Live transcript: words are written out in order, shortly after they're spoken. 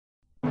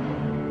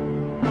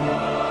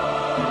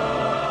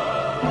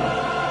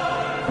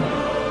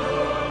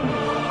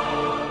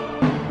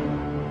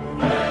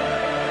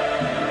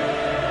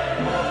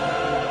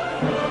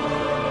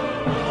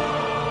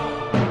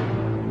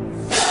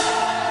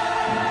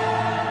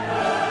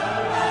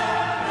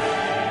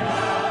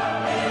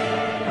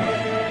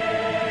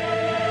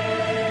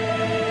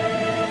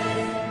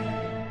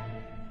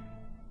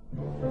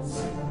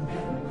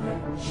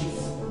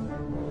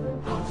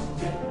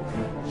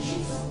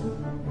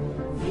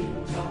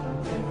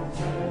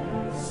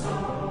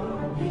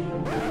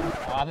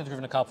I've never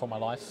driven a car before in my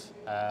life.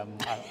 I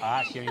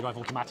actually only drive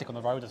automatic on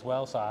the road as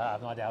well, so I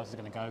have no idea how this is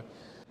going to go.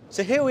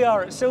 So here we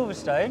are at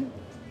Silverstone,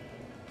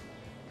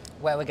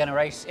 where we're going to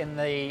race in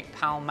the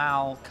Pall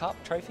Mall Cup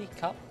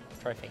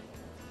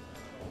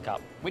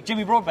with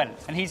Jimmy Broadbent,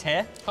 and he's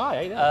here. Hi,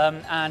 how you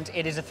doing? And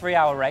it is a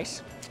 3-hour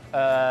race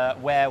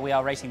where we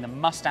are racing the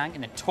Mustang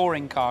in the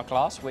touring car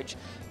class, which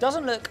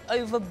doesn't look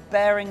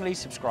overbearingly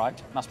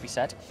subscribed, must be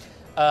said.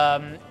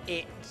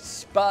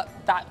 But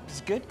that's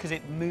good because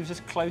it moves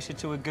us closer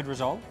to a good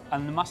result,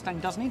 and the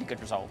Mustang does need a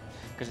good result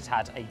because it's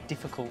had a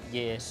difficult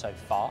year so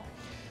far.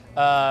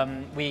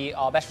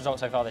 Our best result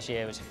so far this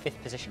year was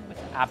 5th position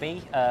with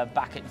Abby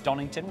back at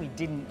Donington. We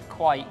didn't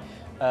quite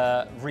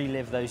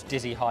relive those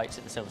dizzy heights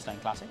at the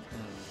Silverstone Classic.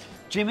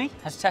 Jimmy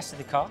has tested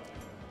the car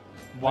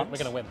once. We're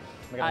going to win.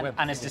 We're going to win.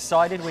 And has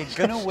decided we're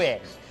going to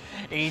win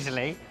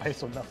easily.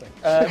 Based on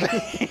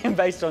nothing.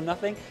 Based on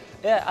nothing.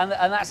 Yeah, and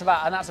that's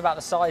about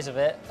the size of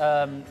it.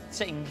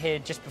 Sitting here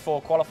just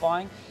before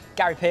qualifying,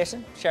 Gary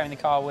Pearson sharing the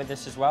car with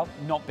us as well.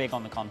 Not big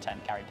on the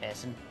content, Gary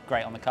Pearson.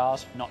 Great on the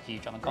cars, not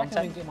huge on the content.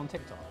 I reckon we can get him on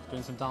TikTok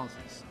doing some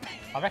dances.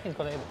 I reckon he's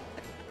got it in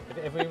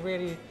it. If we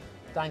really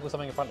dangle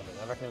something in front of him,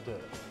 I reckon he'll do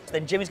it.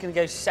 Then Jimmy's going to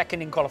go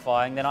second in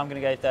qualifying, then I'm going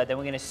to go third, then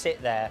we're going to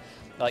sit there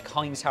like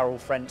Heinz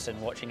Harald Frentzen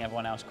watching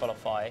everyone else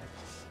qualify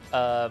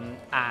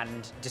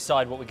and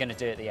decide what we're going to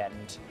do at the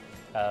end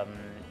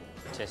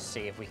to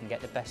see if we can get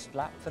the best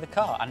lap for the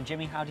car. And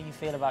Jimmy, how do you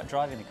feel about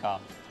driving the car?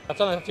 I've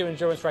done a few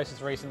endurance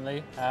races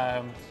recently,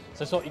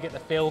 so sort of you get the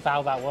feel for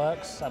how that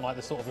works, and like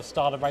the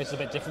start of the race is a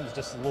bit different to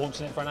just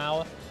launching it for an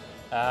hour.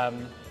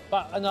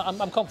 But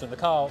I'm confident. The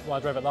car, when I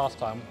drove it last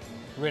time,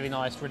 really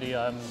nice, really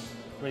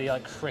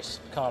like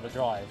crisp car to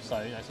drive.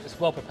 So you know, it's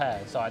well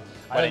prepared. So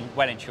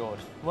well insured.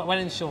 Well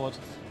insured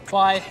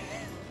by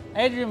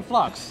Adrian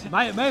Flux,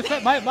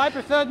 my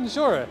preferred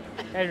insurer.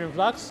 Adrian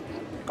Flux.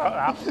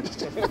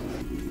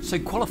 So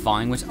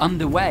qualifying was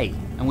underway,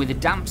 and with a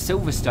damp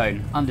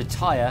Silverstone under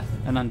tyre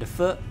and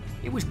underfoot,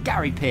 it was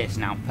Gary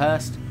Pearson out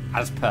first,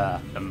 as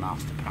per the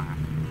master plan.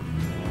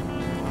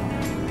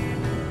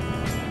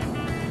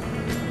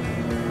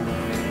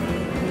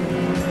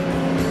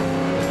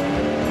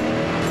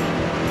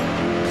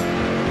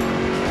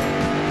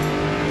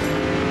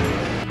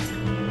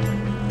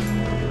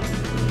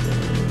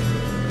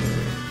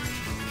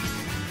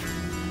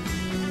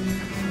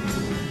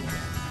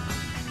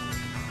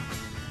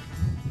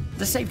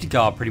 The safety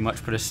car pretty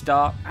much put a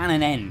start and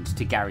an end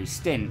to Gary's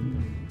stint,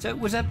 so it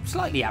was a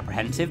slightly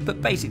apprehensive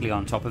but basically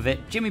on top of it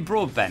Jimmy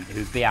Broadbent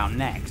who'd be out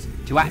next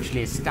to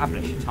actually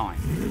establish a time.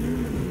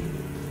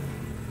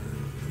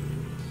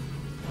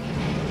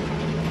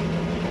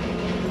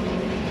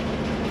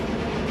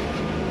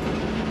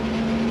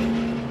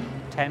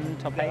 10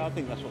 top 8? Yeah, I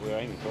think that's what we were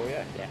aiming for,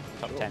 yeah. Yeah,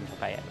 top sure. 10,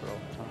 top 8 overall.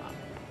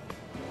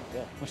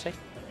 Yeah. We'll see.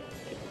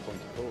 Keep the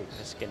points forwards.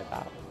 Just skin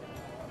about.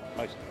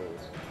 Most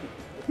forwards.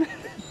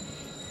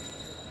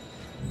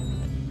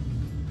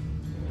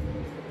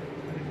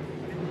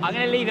 I'm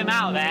going to leave him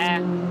out there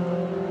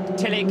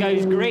till it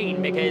goes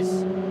green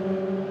because,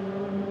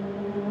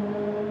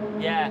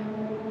 yeah,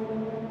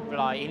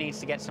 like he needs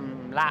to get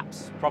some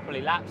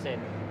properly laps in.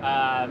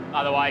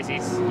 Otherwise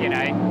he's, you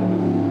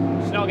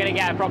know, he's not going to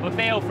get a proper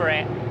feel for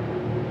it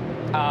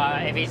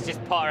if he's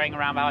just pottering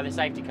around behind the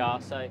safety car.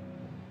 So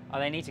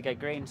they need to go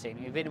green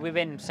soon. We've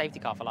been safety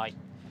car for like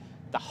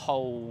the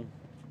whole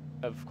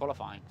of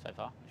qualifying so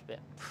far.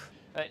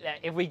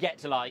 If we get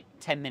to like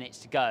 10 minutes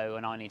to go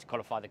and I need to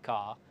qualify the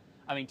car,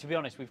 I mean, to be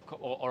honest,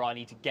 or I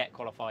need to get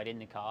qualified in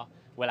the car,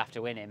 we'll have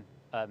to win him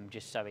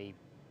just so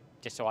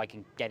I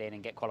can get in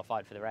and get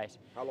qualified for the race.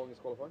 How long is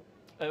qualifying?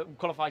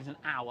 Qualifying's an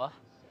hour,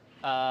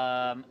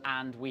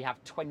 and we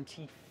have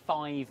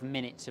 25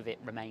 minutes of it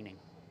remaining.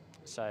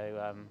 So.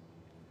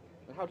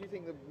 And how do you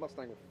think the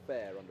Mustang will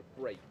fare under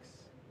brakes?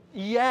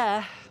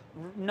 Yeah,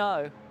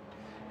 no.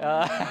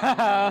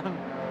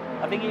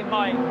 I think it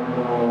might.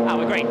 Oh,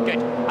 we're green,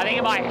 good. I think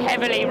it might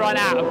heavily run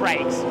out of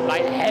brakes,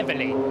 like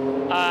heavily,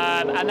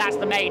 and that's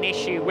the main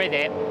issue with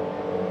it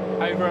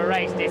over a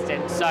race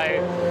distance. So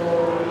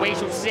we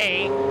shall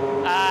see.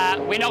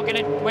 We're not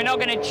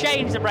gonna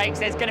change the brakes.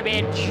 There's going to be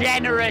a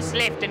generous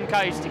lift and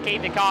coast to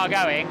keep the car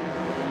going.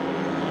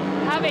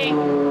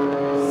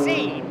 Having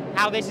seen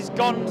how this has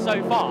gone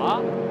so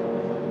far,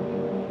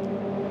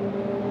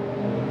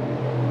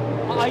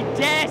 I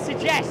dare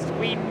suggest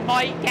we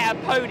might get a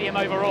podium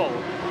overall.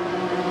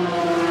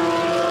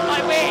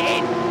 Like we're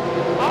in.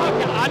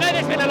 I know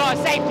there's been a lot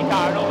of safety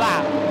car and all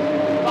that,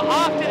 but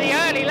after the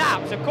early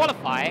laps of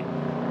qualifying,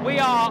 we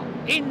are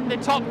in the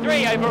top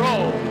 3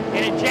 overall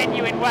in a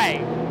genuine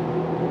way.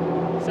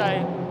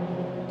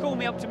 So, call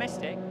me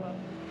optimistic.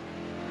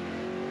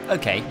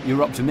 Okay,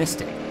 you're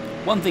optimistic.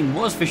 One thing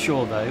was for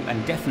sure though,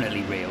 and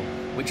definitely real,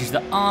 which is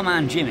that our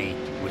man Jimmy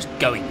was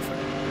going for it.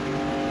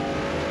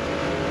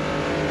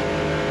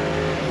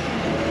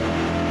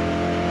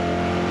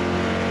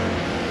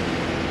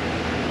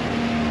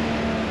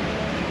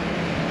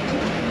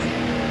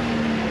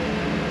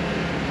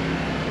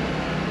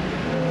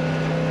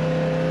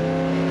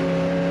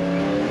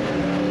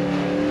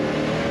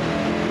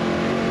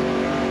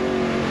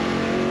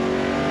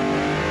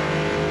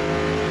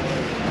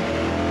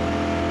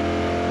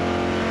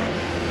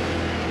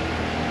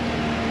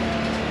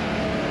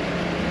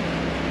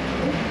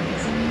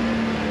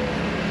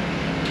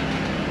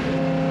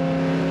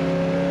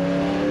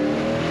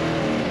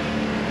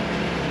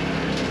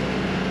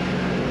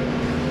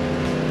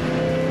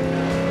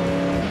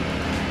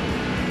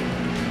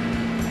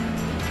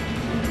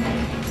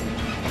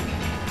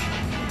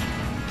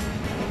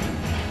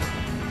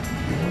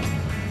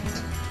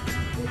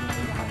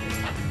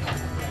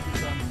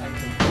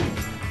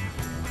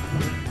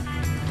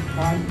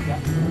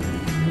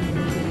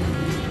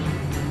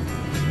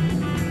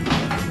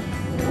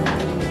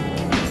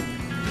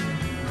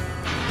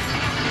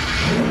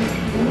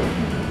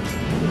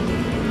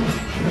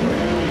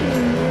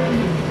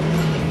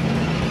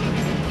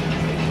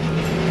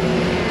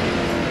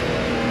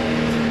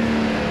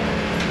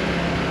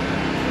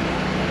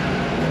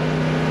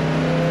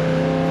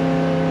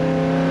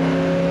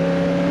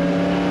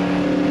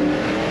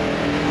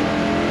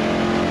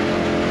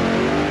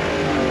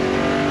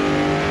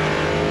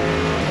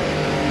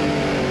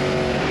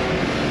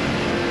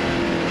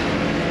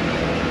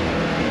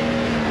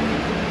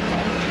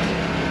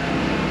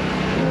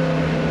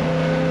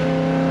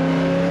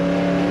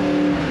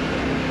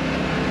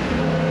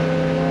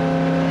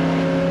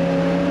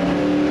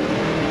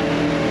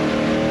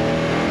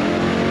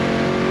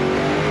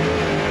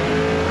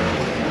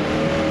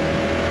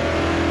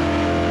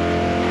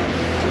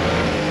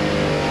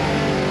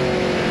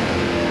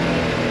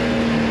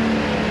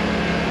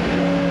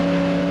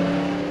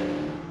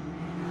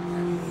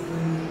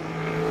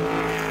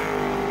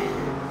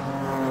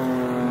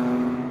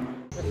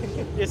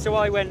 So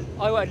I went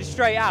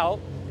straight out,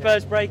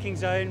 first braking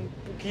zone.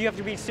 You have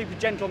to be super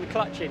gentle on the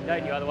clutching,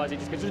 don't you? Otherwise it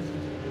just goes.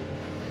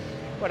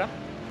 Well done.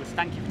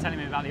 Thank you for telling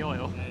me about the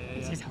oil.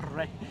 This is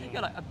horrendous.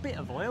 You're like, a bit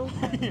of oil?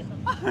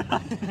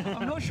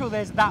 I'm not sure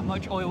there's that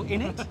much oil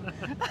in it.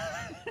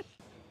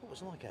 What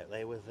was it like out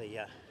there with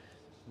the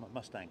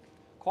Mustang?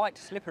 Quite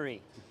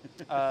slippery,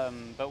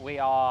 but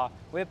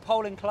we're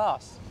polling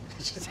class.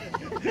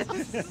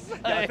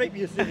 Yeah, I think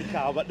you're a silly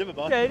car, but never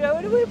mind. Yeah,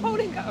 no, we're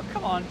polling. Oh,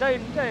 come on,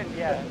 don't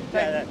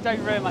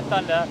ruin my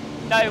thunder.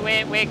 No,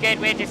 we're good.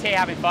 We're just here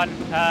having fun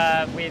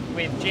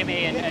with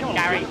Jimmy and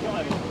Gary.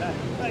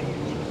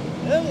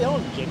 Early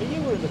on, Jimmy,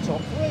 you were in the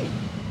top 3.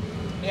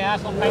 Yeah,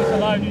 that's on pace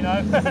alone, you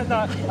know.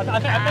 No,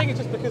 I think it's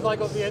just because I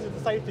got the end of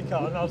the safety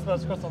car and I was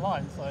first across the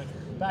line. So,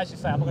 but as you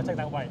say, I'm not going to take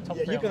that away. Top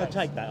 3 you're going to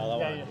take that,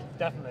 otherwise. Yeah,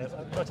 definitely.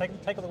 I'm going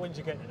to take all the wins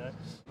you get, you know.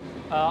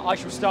 I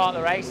shall start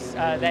the race,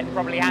 then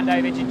probably hand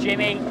over to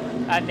Jimmy,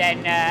 and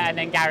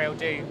then Gary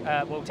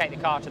will take the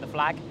car to the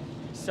flag.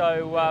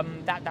 So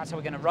that's how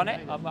we're going to run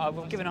it.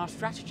 We've given our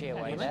strategy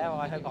away there.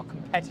 I hope our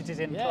competitors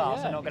in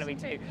class are not going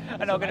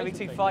to be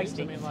too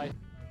feisty.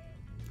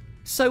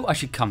 So I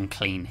should come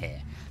clean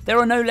here. There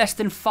are no less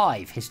than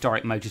 5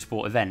 historic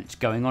motorsport events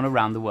going on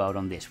around the world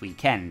on this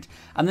weekend,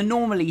 and the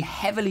normally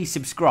heavily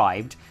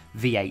subscribed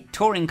V8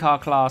 touring car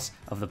class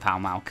of the Pall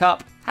Mall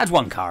Cup has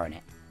 1 car in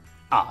it.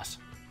 Ours.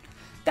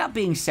 That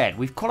being said,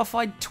 we've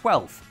qualified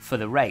 12th for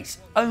the race,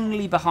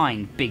 only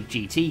behind big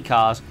GT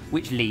cars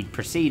which lead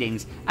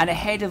proceedings and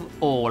ahead of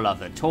all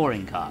other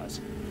touring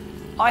cars.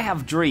 I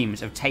have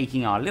dreams of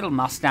taking our little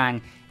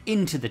Mustang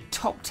into the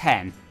top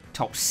 10,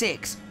 top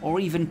 6 or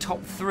even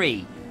top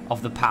 3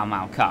 of the Pall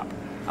Mall Cup,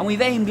 and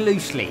we've aimed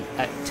loosely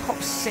at top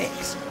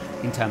 6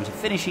 in terms of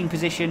finishing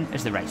position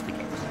as the race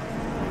begins.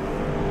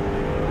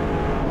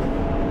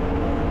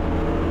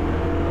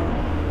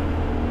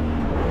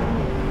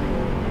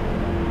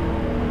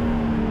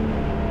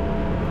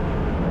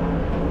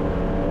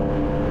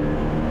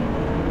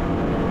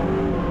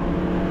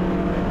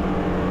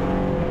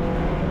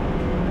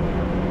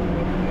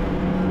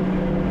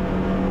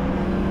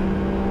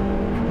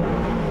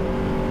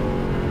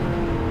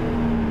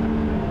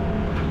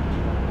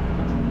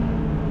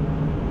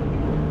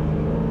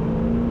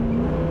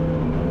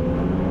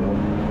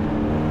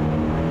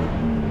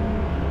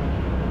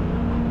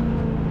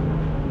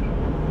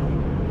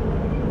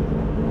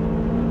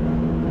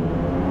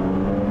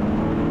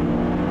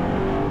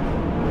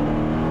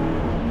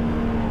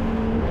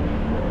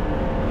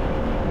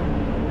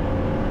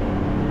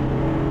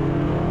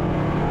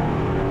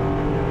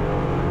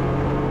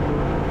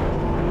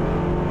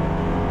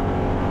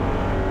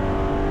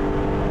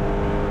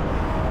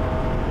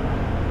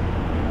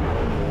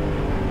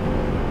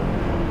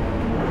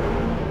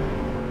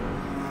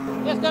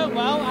 Going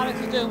well. Alex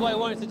is doing what he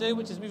wanted to do,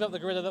 which is move up the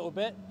grid a little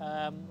bit.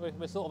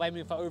 We're sort of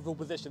aiming for overall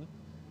position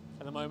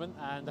at the moment,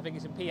 and I think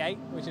it's in P8,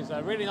 which is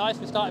really nice.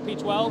 We started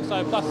P12,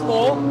 so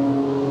 +4,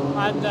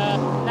 and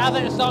now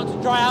that it's starting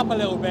to dry up a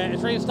little bit,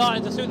 it's really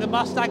starting to suit the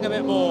Mustang a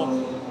bit more.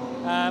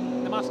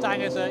 The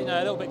Mustang is a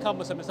little bit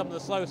cumbersome in some of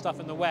the slow stuff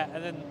in the wet,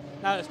 and then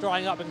now it's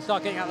drying up, we can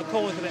start getting out the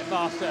corners a bit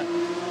faster,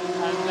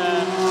 and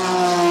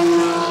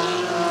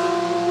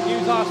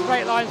use our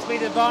straight line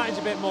speed advantage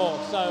a bit more.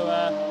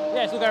 So.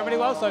 Yeah, it's all going really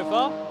well so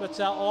far, but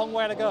a long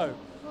way to go.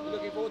 You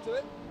looking forward to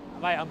it?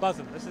 Mate, I'm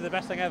buzzing. This is the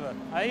best thing ever.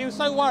 He was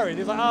so worried.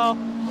 He was like, oh,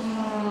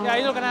 yeah,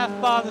 you're not going to have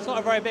fun. It's not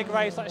a very big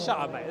race. Like, shut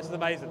up, mate. This is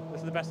amazing.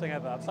 This is the best thing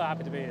ever. I'm so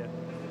happy to be here.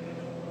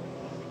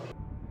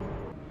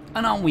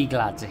 And aren't we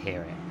glad to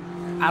hear it?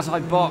 As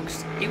I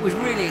boxed, it was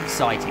really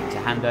exciting to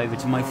hand over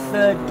to my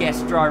 3rd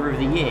guest driver of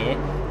the year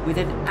with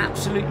an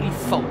absolutely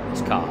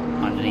faultless car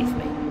underneath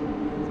me.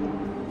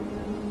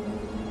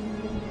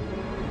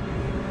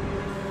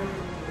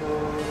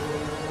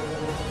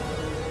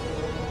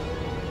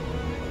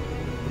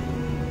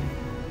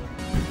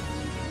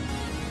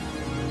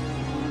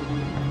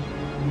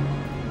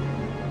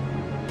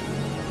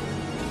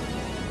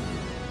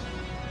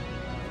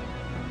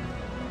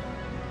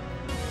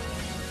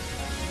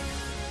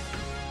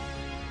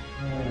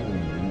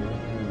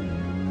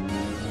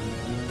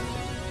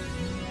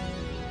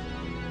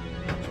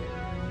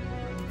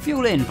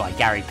 Fuel in by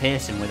Gary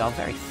Pearson with our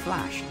very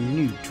flash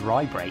new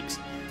dry brakes.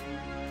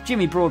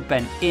 Jimmy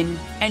Broadbent in,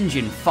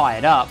 engine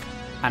fired up,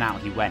 and out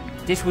he went.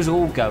 This was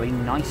all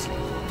going nicely.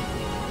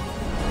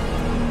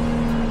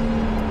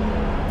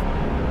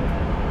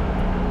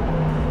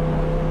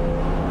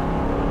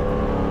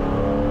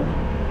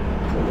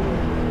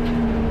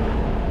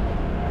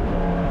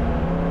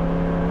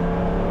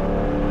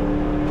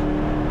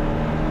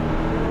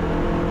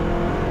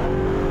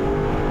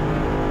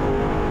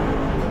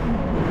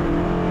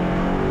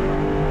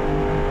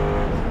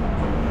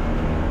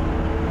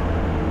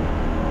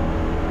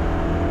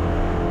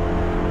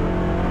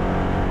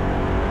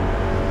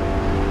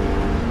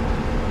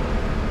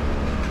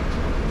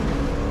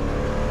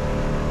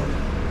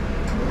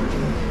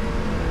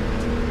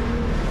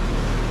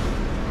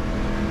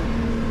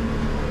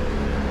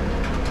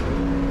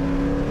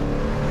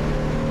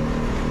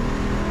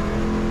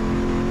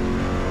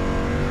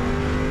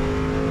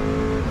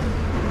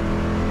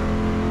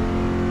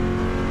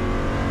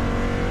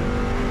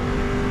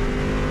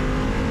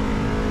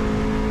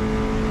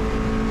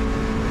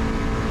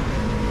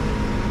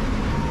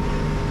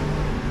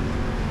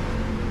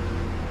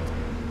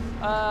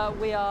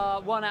 We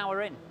are 1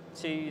 hour in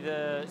to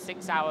the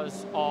 6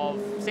 hours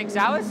of 6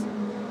 hours.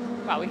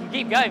 Well, we can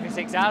keep going for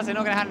 6 hours. They're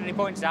not going to hand any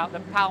points out. The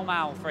Pall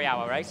Mall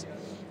 3-hour race.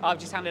 I've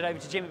just handed over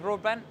to Jimmy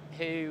Broadbent,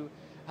 who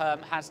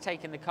has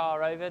taken the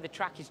car over. The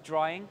track is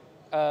drying,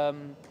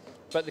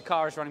 but the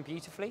car is running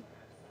beautifully.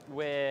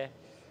 We're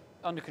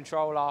under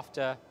control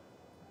after,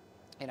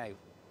 you know,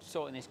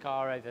 sorting this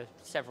car over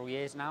several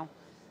years now.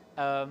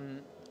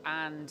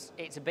 And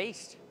it's a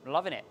beast.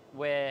 Loving it.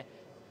 We're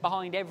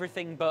behind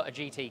everything but a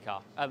GT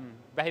car.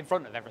 In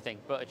front of everything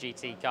but a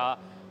GT car.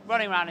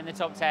 Running around in the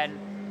top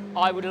 10.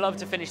 I would love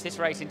to finish this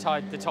race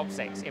inside the top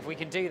 6. If we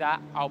can do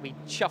that, I'll be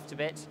chuffed a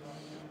bit.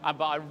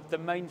 But the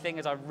main thing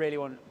is I really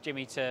want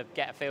Jimmy to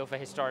get a feel for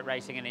historic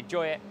racing and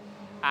enjoy it.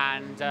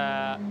 And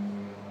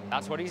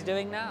that's what he's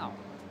doing now,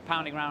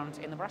 pounding around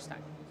in the Mustang.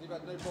 So you've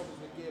had no problems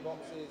with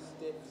gearboxes,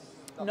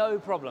 diffs? No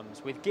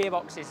problems with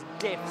gearboxes,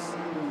 diffs,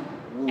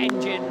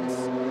 engines,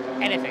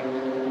 anything,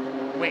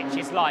 which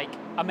is like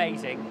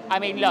amazing. I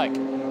mean, look,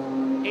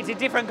 it's a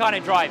different kind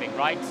of driving,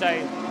 right? So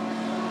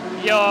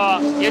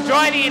you're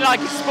driving in like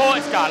a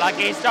sports car, like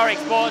a historic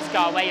sports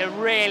car, where you're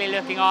really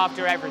looking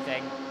after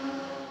everything.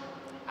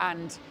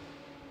 And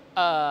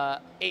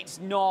it's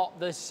not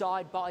the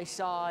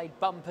side-by-side,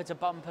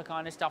 bumper-to-bumper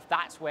kind of stuff.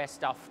 That's where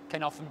stuff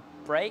can often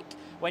break,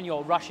 when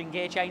you're rushing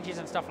gear changes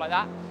and stuff like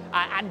that,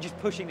 and just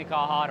pushing the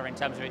car harder in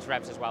terms of its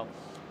revs as well.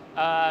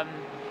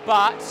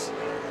 But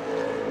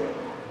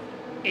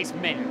it's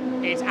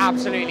mint. It's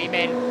absolutely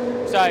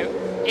mint.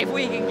 So if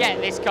we can get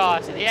this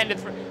car to the end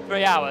of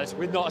 3 hours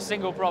with not a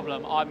single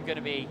problem, I'm going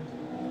to be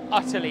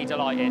utterly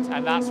delighted.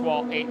 And that's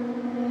what it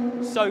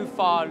so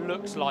far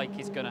looks like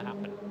is going to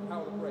happen.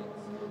 How are the brakes?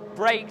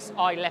 Brakes,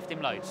 I left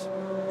him loads.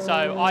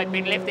 So I've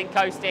been lifting,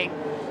 coasting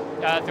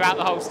throughout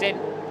the whole stint.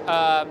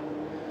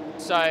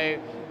 So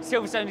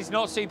Silverstone is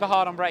not super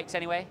hard on brakes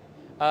anyway.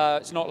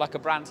 It's not like a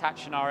Brands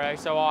Hatch scenario.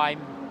 So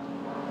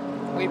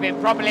we've been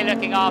properly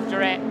looking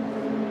after it.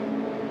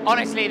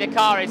 Honestly, the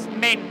car is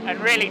mint and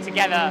really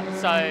together.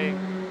 So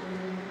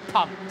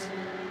pumped,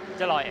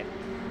 delighted.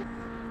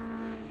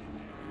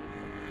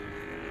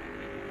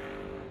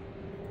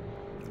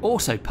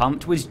 Also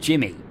pumped was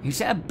Jimmy, who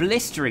set a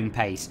blistering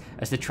pace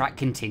as the track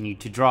continued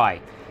to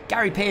dry.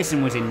 Gary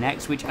Pearson was in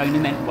next, which only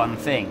meant one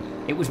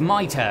thing. It was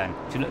my turn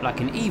to look like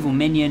an evil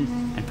minion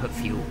and put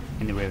fuel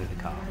in the rear of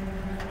the car.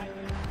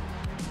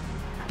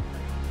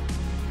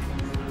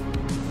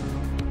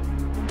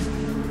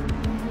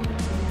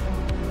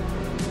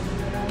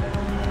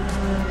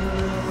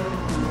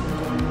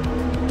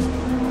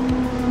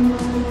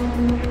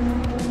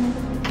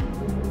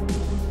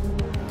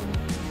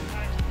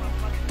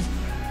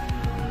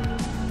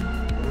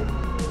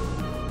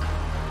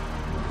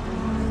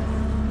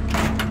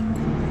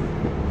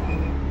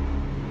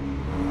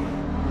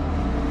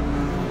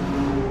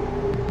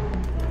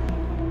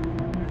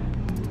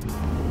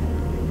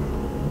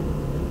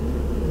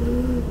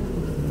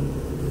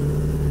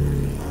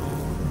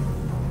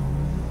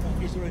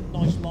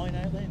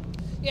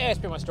 Yeah, it's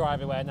pretty much dry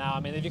everywhere now. I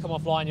mean, if you come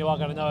offline, you are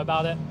going to know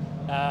about it.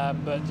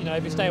 But you know,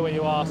 if you stay where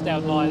you are, stay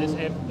online,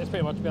 it's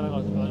pretty much been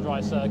on a dry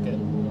circuit.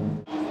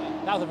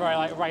 That was a very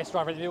like race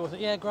driver interview,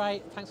 wasn't it? Yeah,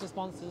 great. Thanks for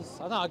sponsors.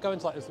 I know I go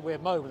into like this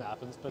weird mode when that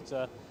happens, but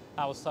that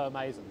was so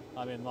amazing.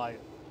 I mean, like,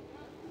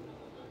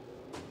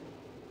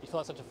 you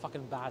feel like such a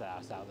fucking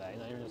badass out there. You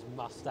know, you're in this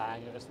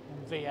Mustang, this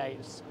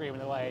V8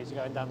 screaming away as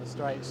you're going down the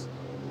straights.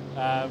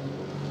 I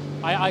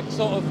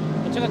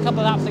took a couple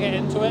of laps to get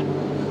into it.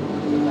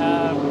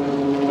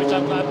 Which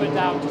I'm going to put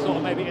down to sort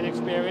of maybe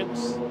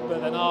inexperience,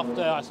 but then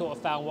after I sort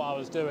of found what I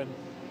was doing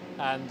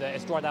and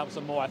it's dried out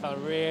some more, I found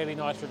a really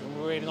nice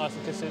rhythm, really nice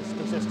and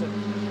consistent.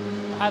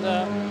 I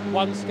had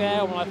one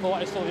scare when I thought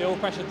I saw the oil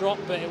pressure drop,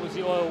 but it was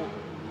the oil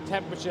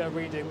temperature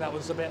reading that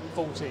was a bit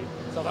faulty.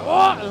 So I was like,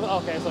 what?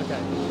 Okay, it's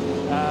okay.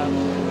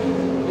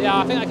 Yeah,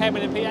 I think I came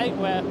in P8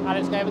 where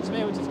Alex gave it to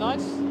me, which is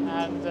nice,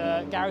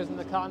 and Gary's in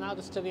the car now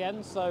just to the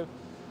end, so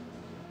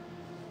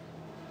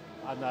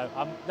I don't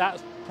know,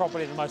 that's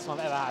probably the most fun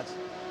I've ever had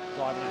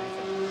driving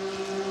anything.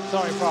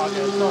 Sorry,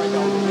 Praga, sorry,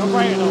 Golden. You're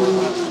great and all,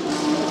 but this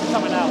is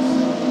something else.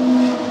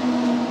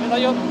 I mean,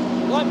 like, you're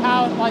like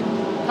power, like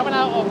coming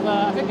out of,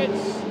 I think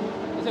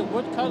is it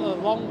Woodcote, the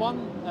long one,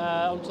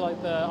 onto like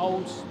the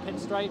old pit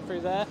straight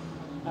through there.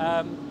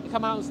 You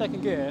come out in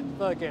second gear,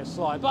 third gear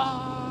slide,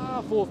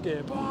 bah, fourth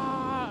gear,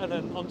 bah, and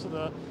then onto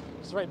the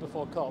straight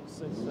before cops.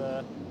 There's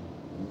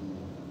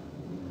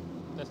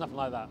nothing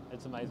like that.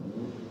 It's amazing.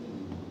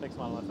 Big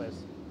smile on my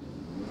face.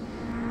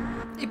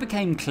 It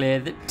became clear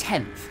that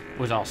 10th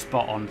was our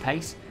spot on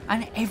pace,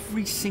 and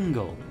every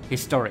single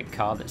historic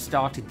car that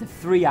started the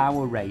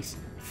 3-hour race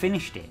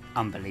finished it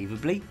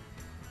unbelievably.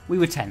 We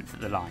were 10th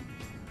at the line.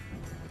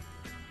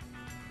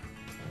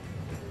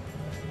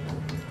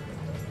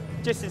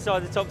 Just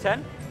inside the top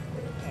 10.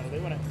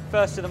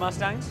 First to the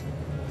Mustangs.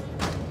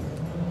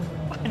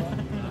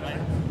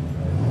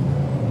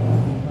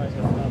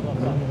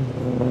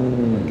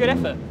 Good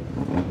effort.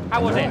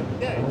 How was it?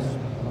 Yeah,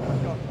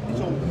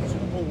 it's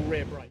all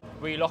rear brake.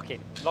 Were you locking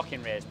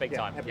rears big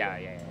time? Yeah.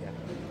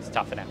 It's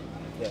tough enough.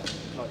 Yeah,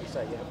 like you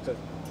say, you have to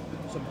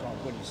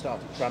sometimes when you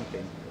started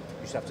tramping,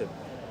 you just have to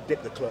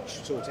dip the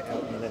clutch, sort it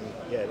out, and then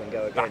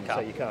go again. So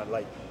you can't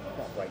brake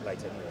late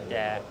anyway.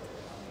 Yeah.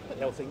 But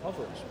the whole thing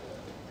overall,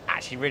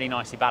 Actually, really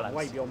nicely balanced.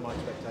 way beyond my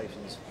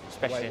expectations.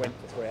 Especially the way it went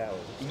for 3 hours.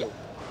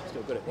 It's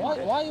still good at the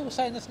end. Why are you all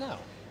saying this now?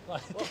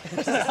 Like, I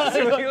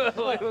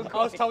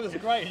I was told it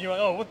was great, and you're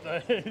like, oh, what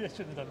the? You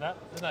shouldn't have done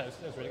that. No, it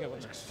was really good,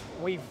 wasn't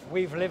it?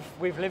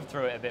 We've lived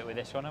through it a bit with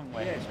this one, haven't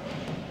we? Yes.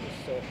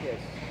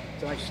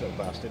 It's a nice little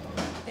bastard.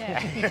 Yeah.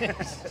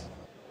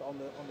 But on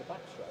the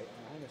back straight,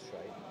 on the hanger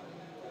straight,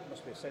 it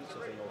must be a sensor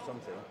thing or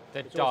something.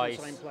 That it's also dies.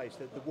 in the same place.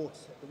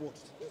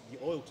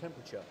 The oil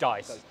temperature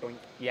Dies. goes boink,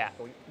 Yeah.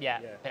 boink. Yeah.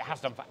 But it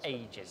has done for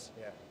ages.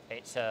 Yeah.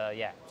 It's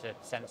a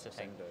sensor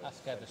thing. That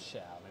scared the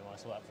shit out of me when I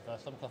saw that for the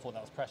first time. 'Cause I thought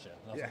that was pressure.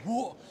 And I was Yeah. like,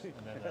 what?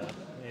 And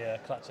then,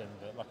 clutching,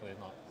 but luckily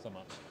not so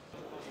much.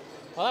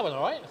 Well, that went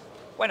all right.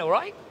 Went all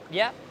right.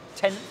 Yeah.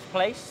 10th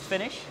place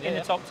finish in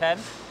the top 10,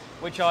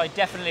 which I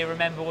definitely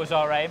remember was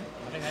our aim.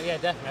 I think, yeah,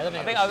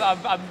 definitely.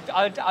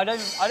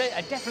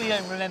 I definitely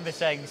don't remember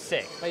saying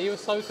 6th. Mate, you were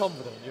so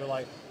confident. You were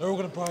like, they're all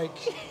going to break.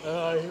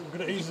 We're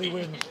going to easily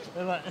win.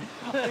 And like,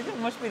 I think it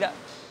must be that.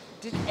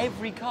 Did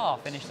every car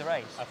finish the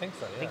race? I think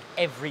so, yeah. I think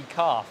every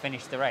car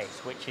finished the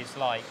race, which is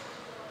like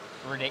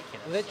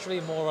ridiculous. Literally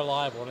more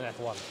reliable than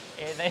F1.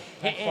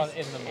 F1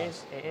 in the mud.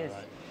 It is.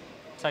 Right.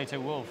 Toto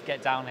Wolff,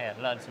 get down here,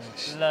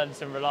 learn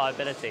some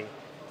reliability.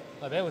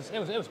 Like, it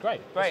was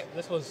great. Great.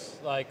 This was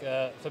like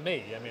for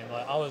me. I mean,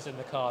 like I was in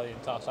the car the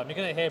entire time. You're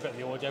going to hear a bit of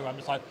the audio. Where I'm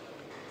just like,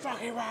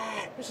 fucking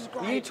right, this is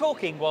great. Were you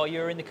talking while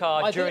you were in the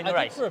car during the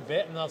I race? did for a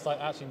bit, and I was like,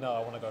 actually, no, I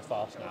want to go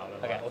fast now.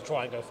 And Okay. I'll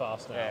try and go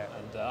fast now. Yeah.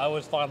 And I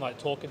always find like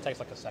talking takes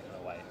like a second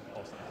away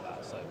or something like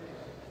that. So,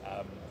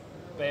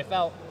 but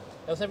there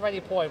was never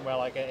any point where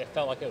like it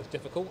felt like it was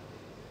difficult.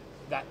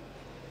 That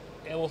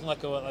it wasn't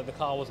like the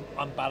car wasn't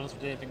unbalanced or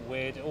did anything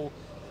weird.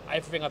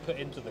 Everything I put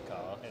into the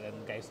car, it then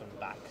gave something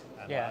back,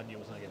 and I knew it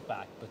was going to get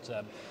back. But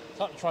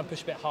started to try and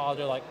push a bit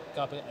harder, like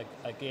go up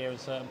a gear in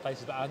certain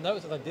places. But I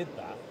noticed as I did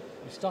that,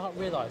 you start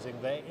realising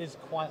that it is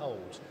quite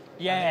old.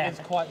 Yeah. And it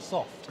is quite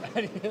soft.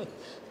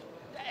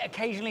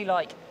 Occasionally,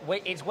 like,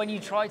 it's when you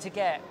try to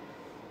get,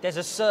 there's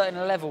a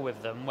certain level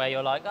with them where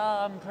you're like,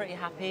 oh, I'm pretty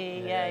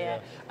happy, yeah.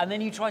 And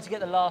then you try to get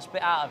the last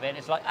bit out of it, and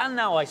it's like, and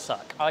now I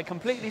suck. I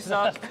completely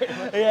suck.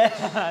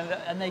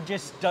 And they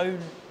just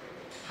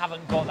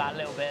haven't got that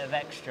little bit of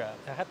extra.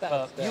 I had that.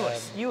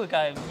 But you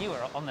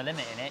were on the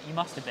limit in it. You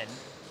must have been,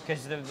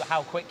 because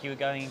how quick you were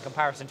going in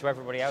comparison to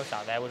everybody else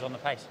out there was on the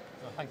pace.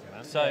 Oh, thank you,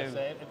 man. So,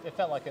 it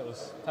felt like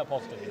felt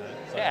positive, you know.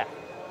 So. Yeah,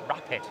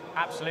 rapid,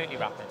 absolutely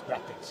rapid.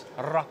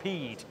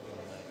 Rapid.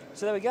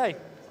 So there we go.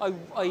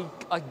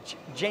 I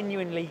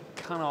genuinely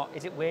cannot.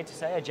 Is it weird to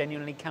say? I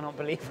genuinely cannot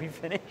believe we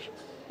finished.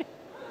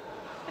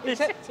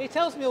 He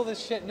tells me all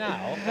this shit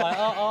now, like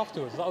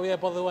afterwards. Like, oh yeah,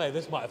 by the way,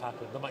 this might have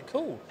happened. I'm like,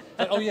 cool.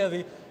 Like, oh yeah,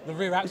 the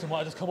rear axle might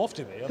have just come off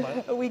to me. I'm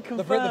like, we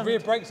confirmed. The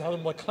rear brakes are held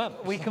on by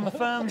clamps. We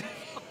confirmed.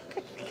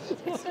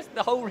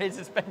 The whole rear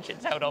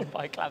suspension's held on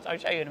by clamps. I'll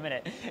show you in a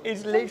minute.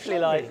 It's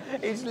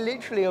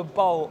literally a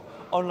bolt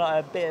on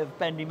like a bit of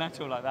bendy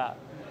metal like that.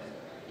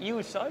 You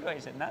were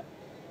sideways in that.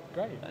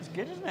 Great. That's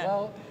good, isn't it?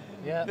 Well,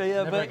 yeah.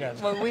 Never again.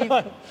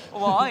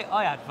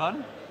 I had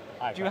fun.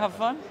 Did you have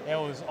fun? It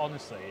was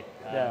honestly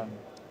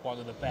one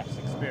of the best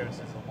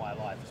experiences of my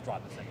life, just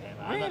driving this thing here,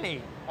 man.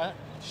 Really?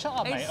 Shut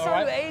up, mate. It's all so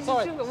right? easy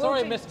Sorry, to-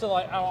 sorry, Mr.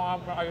 Like, oh,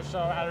 I'm so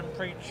Adam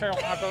Preacher.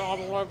 I go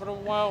all over the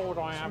world.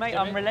 I am. Mate,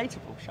 I'm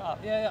relatable. Shut up.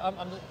 Yeah,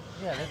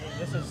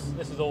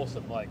 this is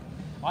awesome. Like,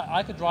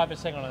 I could drive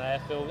this thing on an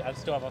airfield and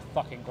still have a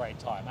fucking great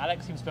time.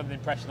 Alex seems to have the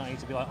impression I need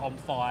to be like on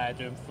fire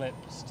doing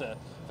flips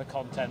for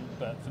content,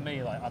 but for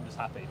me, like, I'm just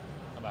happy.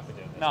 I'm happy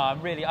doing this. No, I'm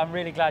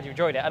really glad you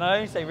enjoyed it, and I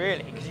only say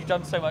really because you've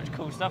done so much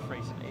cool stuff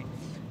recently.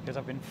 Because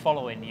I've been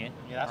following you.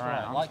 Yeah, that's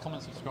around. right. Like,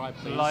 comment, subscribe,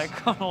 please.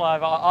 Like on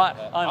live.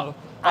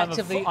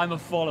 I'm a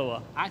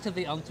follower.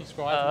 Actively unsubscribe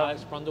from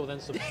Alex Brundle, then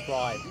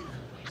subscribe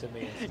to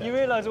me instead. You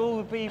realise all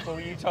the people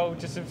you told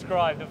to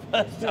subscribe the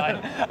first time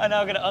are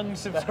now going to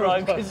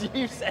unsubscribe because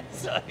you said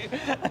so,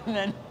 and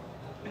then.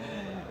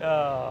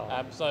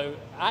 Oh. So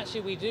actually,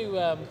 we do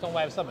some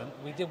way of something.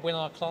 We did win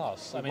our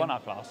class. We won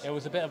our class. It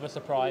was a bit of a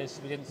surprise.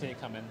 We didn't see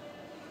it coming.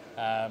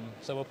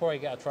 So we'll probably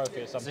get a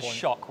trophy at some point. It was a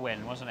shock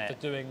win, wasn't it?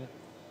 For doing.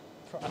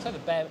 I said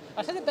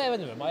the bare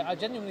minimum. I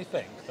genuinely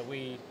think that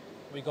we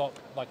got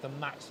like the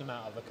max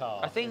amount of the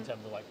car in terms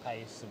of like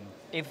pace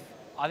and.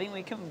 I think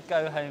we can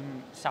go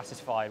home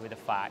satisfied with the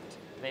fact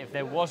that if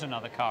there was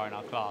another car in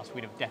our class,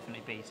 we'd have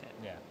definitely beat it.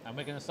 Yeah, and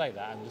we're going to say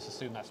that and just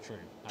assume that's true.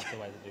 That's the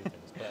way to do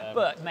things.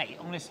 But mate,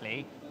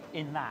 honestly,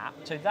 in that,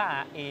 so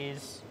that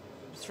is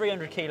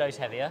 300 kilos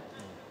heavier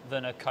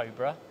than a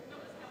Cobra.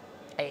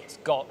 It's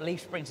got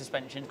leaf spring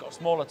suspension, it's got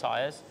smaller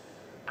tyres,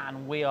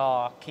 and we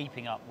are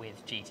keeping up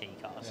with GT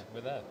cars. Yeah,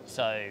 we're there.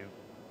 So,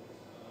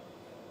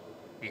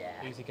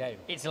 yeah. Easy game.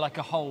 It's like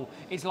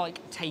it's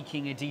like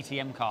taking a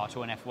DTM car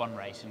to an F1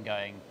 race and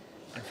going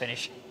and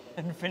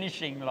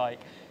finishing like...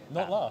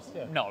 Not last,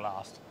 yeah. Not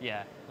last,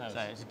 yeah. No, so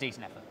it's a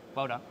decent effort.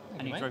 Well done.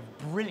 And you mate. drove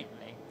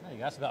brilliantly. There you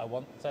go, that's what I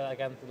want. Say that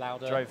again,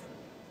 louder. Drove.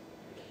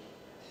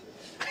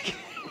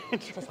 You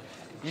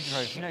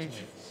drove, no, you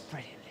did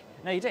brilliantly.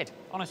 No, you did,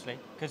 honestly,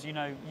 because you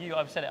know,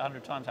 I've said it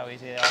 100 times how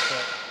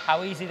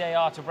easy they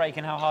are to brake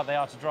and how hard they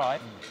are to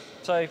drive.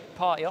 So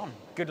party on.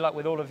 Good luck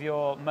with all of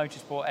your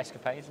motorsport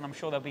escapades, and I'm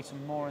sure there'll be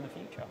some more in the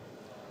future.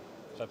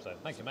 So,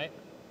 thank you, mate.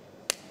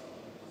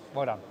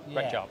 Well done.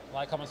 Great job.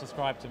 Like, comment,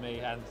 subscribe to me,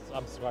 and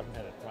unsubscribe and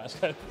hit it. Right.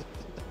 So.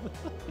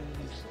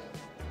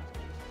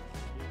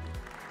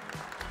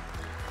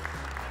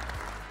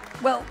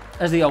 Well,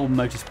 as the old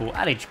motorsport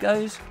adage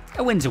goes,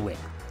 a win's a win.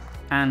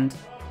 And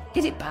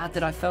is it bad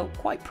that I felt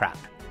quite proud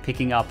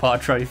picking up our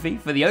trophy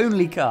for the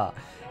only car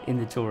in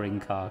the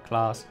touring car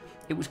class?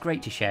 It was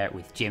great to share it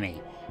with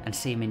Jimmy and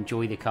see him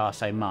enjoy the car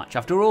so much.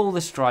 After all the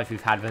strife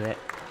we've had with it,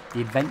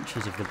 the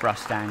adventures of the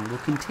Mustang will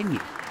continue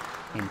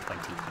in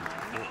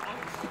 2024.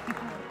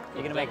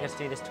 You're going to make us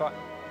do this twice?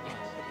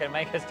 You're going to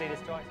make us do this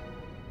twice?